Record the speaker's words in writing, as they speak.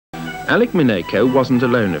Alec Mineko wasn't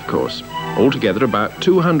alone, of course. Altogether, about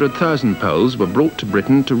 200,000 Poles were brought to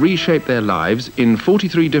Britain to reshape their lives in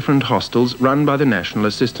 43 different hostels run by the National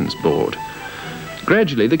Assistance Board.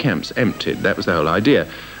 Gradually, the camps emptied, that was the whole idea,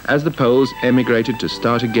 as the Poles emigrated to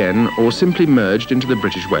start again or simply merged into the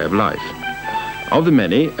British way of life. Of the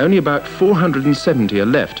many, only about 470 are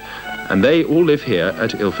left, and they all live here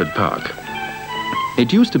at Ilford Park.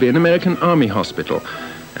 It used to be an American Army hospital,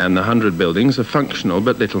 and the 100 buildings are functional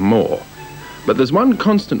but little more. But there's one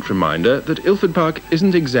constant reminder that Ilford Park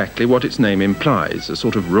isn't exactly what its name implies, a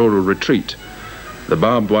sort of rural retreat. The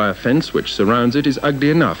barbed wire fence which surrounds it is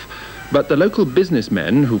ugly enough, but the local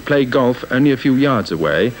businessmen who play golf only a few yards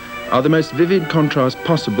away are the most vivid contrast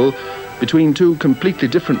possible between two completely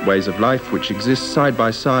different ways of life which exist side by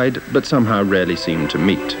side but somehow rarely seem to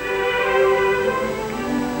meet.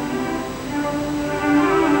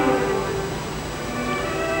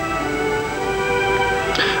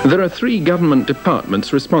 There are 3 government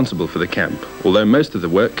departments responsible for the camp, although most of the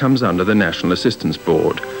work comes under the National Assistance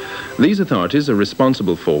Board. These authorities are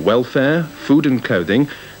responsible for welfare, food and clothing,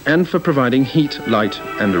 and for providing heat, light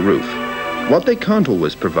and a roof. What they can't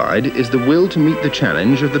always provide is the will to meet the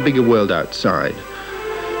challenge of the bigger world outside.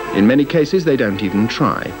 In many cases, they don't even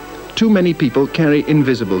try. Too many people carry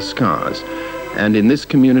invisible scars, and in this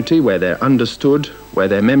community where they're understood, where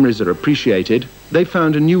their memories are appreciated, they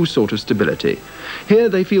found a new sort of stability. Here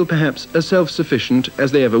they feel perhaps as self-sufficient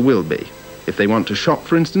as they ever will be. If they want to shop,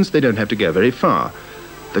 for instance, they don't have to go very far.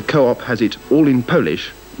 The co-op has it all in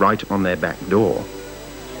Polish right on their back door.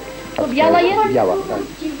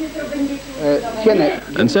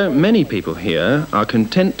 And so many people here are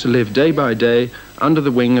content to live day by day under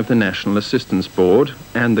the wing of the National Assistance Board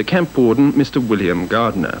and the camp warden, Mr. William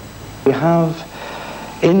Gardner. We have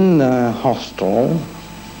in the hostel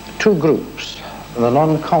 2 groups, the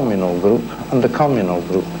non-communal group and the communal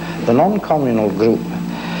group. The non-communal group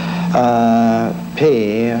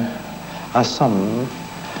pay a sum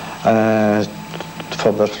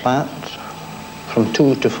for the flat from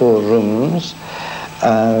 2 to 4 rooms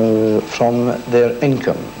from their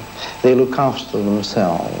income. They look after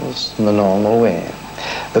themselves in the normal way.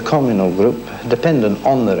 The communal group, dependent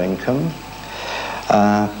on their income,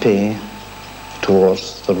 pay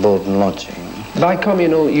towards the board and lodging. By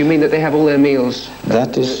communal, you mean that they have all their meals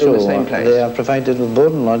that is in so. the same place? They are provided with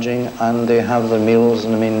board and lodging, and they have their meals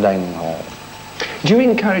in the main dining hall. Do you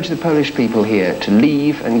encourage the Polish people here to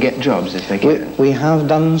leave and get jobs if they can? We have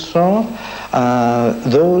done so.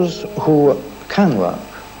 Those who can work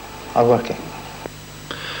are working.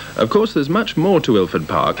 Of course, there's much more to Ilford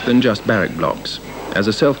Park than just barrack blocks. As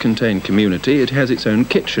a self-contained community, it has its own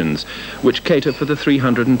kitchens, which cater for the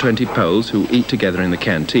 320 Poles who eat together in the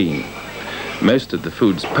canteen. Most of the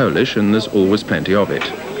food's Polish, and there's always plenty of it.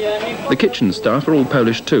 The kitchen staff are all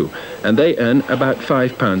Polish too, and they earn about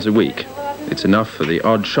 £5 a week. It's enough for the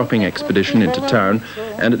odd shopping expedition into town,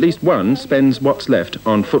 and at least one spends what's left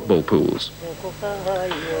on football pools.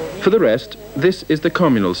 For the rest, this is the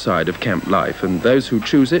communal side of camp life, and those who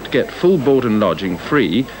choose it get full board and lodging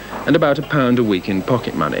free and about £1 a week in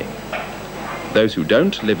pocket money. Those who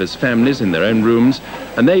don't live as families in their own rooms,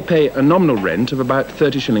 and they pay a nominal rent of about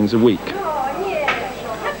 30 shillings a week.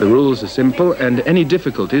 The rules are simple, and any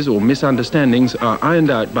difficulties or misunderstandings are ironed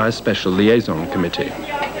out by a special liaison committee.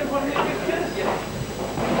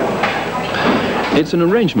 It's an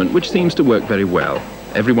arrangement which seems to work very well.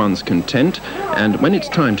 Everyone's content, and when it's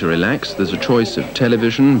time to relax, there's a choice of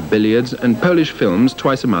television, billiards, and Polish films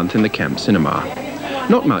twice a month in the camp cinema.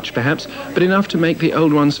 Not much, perhaps, but enough to make the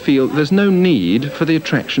old ones feel there's no need for the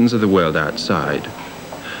attractions of the world outside.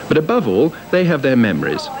 But above all, they have their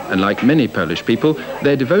memories, and like many Polish people,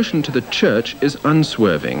 their devotion to the church is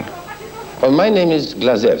unswerving. Well, my name is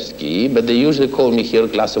Glazewski, but they usually call me here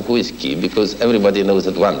glass of whiskey, because everybody knows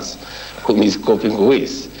at once whom he's coping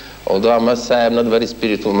with. Although I must say I'm not very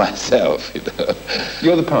spiritual myself. You know.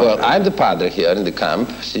 You're the padre? Well, I'm the padre here in the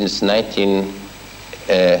camp since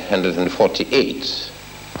 1948.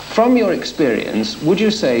 From your experience, would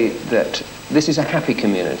you say that this is a happy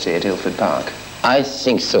community at Ilford Park? I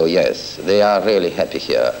think so, yes. They are really happy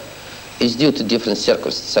here. It's due to different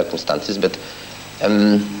circumstances, but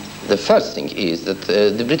the first thing is that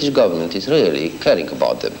the British government is really caring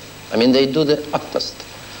about them. I mean, they do the utmost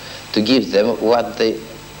to give them what they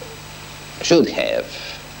should have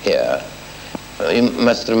here. You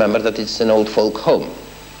must remember that it's an old folk home,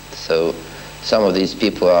 so some of these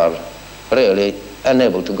people are really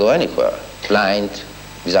unable to go anywhere, blind,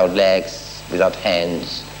 without legs, without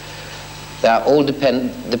hands. They are all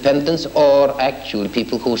dependents or actually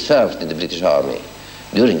people who served in the British Army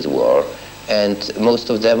during the war, and most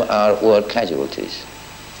of them are war casualties.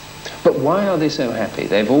 But why are they so happy?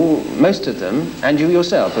 Most of them, and you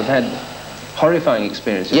yourself, have had horrifying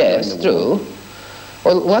experiences. Yes, true.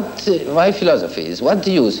 Well, my philosophy is, what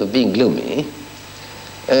the use of being gloomy?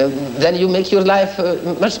 Then you make your life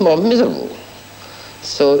much more miserable.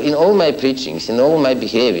 So in all my preachings, in all my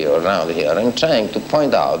behavior around here, I'm trying to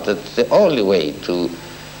point out that the only way to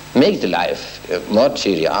make the life more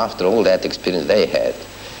cheery after all that experience they had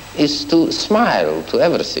is to smile to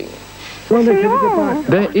everything.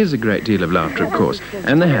 There is a great deal of laughter, of course,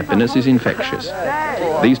 and the happiness is infectious.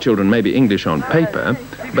 These children may be English on paper,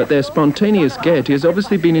 but their spontaneous gaiety has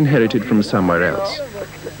obviously been inherited from somewhere else.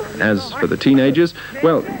 As for the teenagers,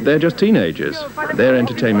 well, they're just teenagers. Their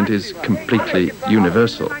entertainment is completely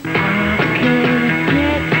universal.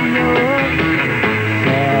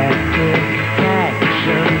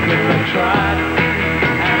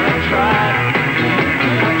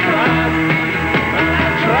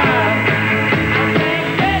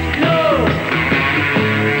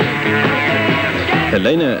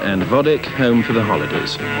 Helena and Vodek home for the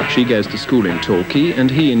holidays. She goes to school in Torquay and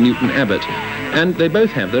he in Newton Abbot, and they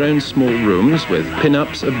both have their own small rooms with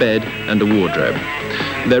pin-ups, a bed and a wardrobe.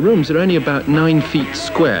 Their rooms are only about 9 feet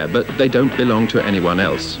square, but they don't belong to anyone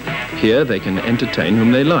else. Here they can entertain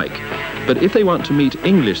whom they like, but if they want to meet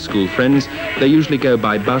English school friends, they usually go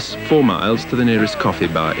by bus 4 miles to the nearest coffee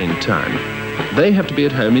bar in town. They have to be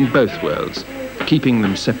at home in both worlds, keeping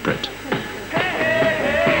them separate.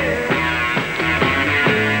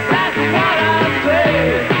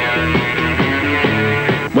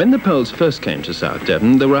 When the Poles first came to South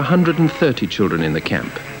Devon, there were 130 children in the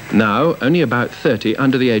camp. Now, only about 30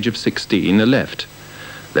 under the age of 16 are left.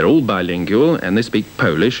 They're all bilingual and they speak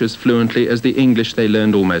Polish as fluently as the English they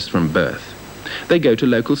learned almost from birth. They go to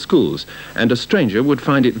local schools, and a stranger would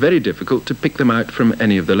find it very difficult to pick them out from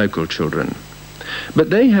any of the local children. But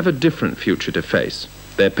they have a different future to face.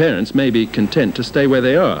 Their parents may be content to stay where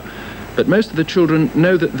they are, but most of the children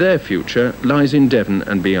know that their future lies in Devon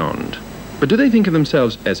and beyond. But do they think of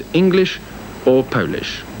themselves as English or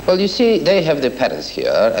Polish? Well, you see, they have their parents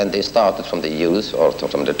here, and they started from the youth or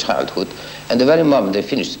from the childhood, and the very moment they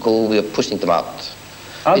finish school, we are pushing them out.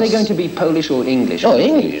 Are they going to be Polish or English? No,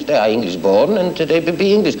 English. They are English born, and they will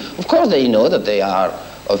be English. Of course, they know that they are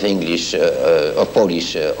of English or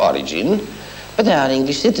Polish origin, but they are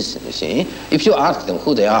English citizens, you see. If you ask them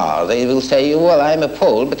who they are, they will say, well, I'm a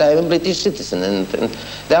Pole, but I'm a British citizen, and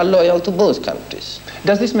they are loyal to both countries.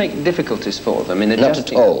 Does this make difficulties for them in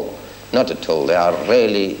adjusting? Not at all. Not at all. They are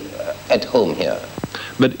really at home here.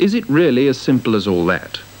 But is it really as simple as all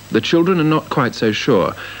that? The children are not quite so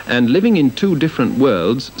sure, and living in 2 different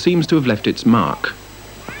worlds seems to have left its mark.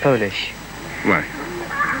 Polish. Why?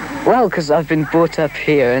 Well, because I've been brought up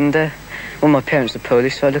here, and well, my parents are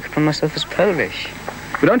Polish, so I look upon myself as Polish.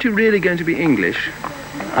 But aren't you really going to be English?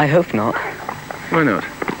 I hope not. Why not?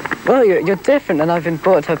 Well, you're different, and I've been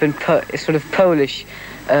brought up in sort of Polish,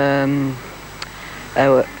 you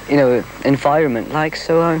know, environment, like,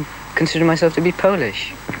 so I consider myself to be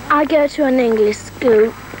Polish. I go to an English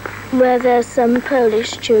school where there's some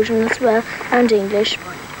Polish children as well, and English,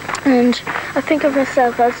 and I think of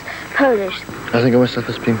myself as Polish. I think of myself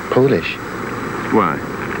as being Polish. Why?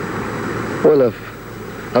 Well,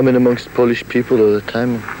 I'm in amongst Polish people all the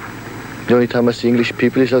time. The only time I see English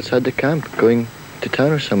people is outside the camp, going to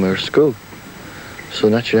town or somewhere, or school. So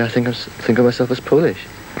naturally, I think of myself as Polish.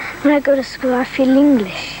 When I go to school, I feel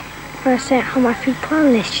English. When I stay at home, I feel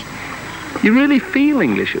Polish. You really feel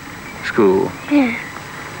English at school? Yeah.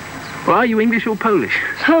 Well, are you English or Polish?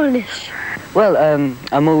 Polish. Well,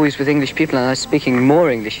 I'm always with English people, and I'm speaking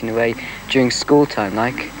more English in a way during school time,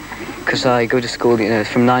 like, because I go to school, you know,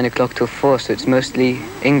 from 9 o'clock till 4, so it's mostly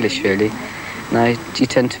English, really. And you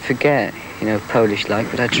tend to forget, you know, Polish,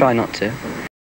 like, but I try not to.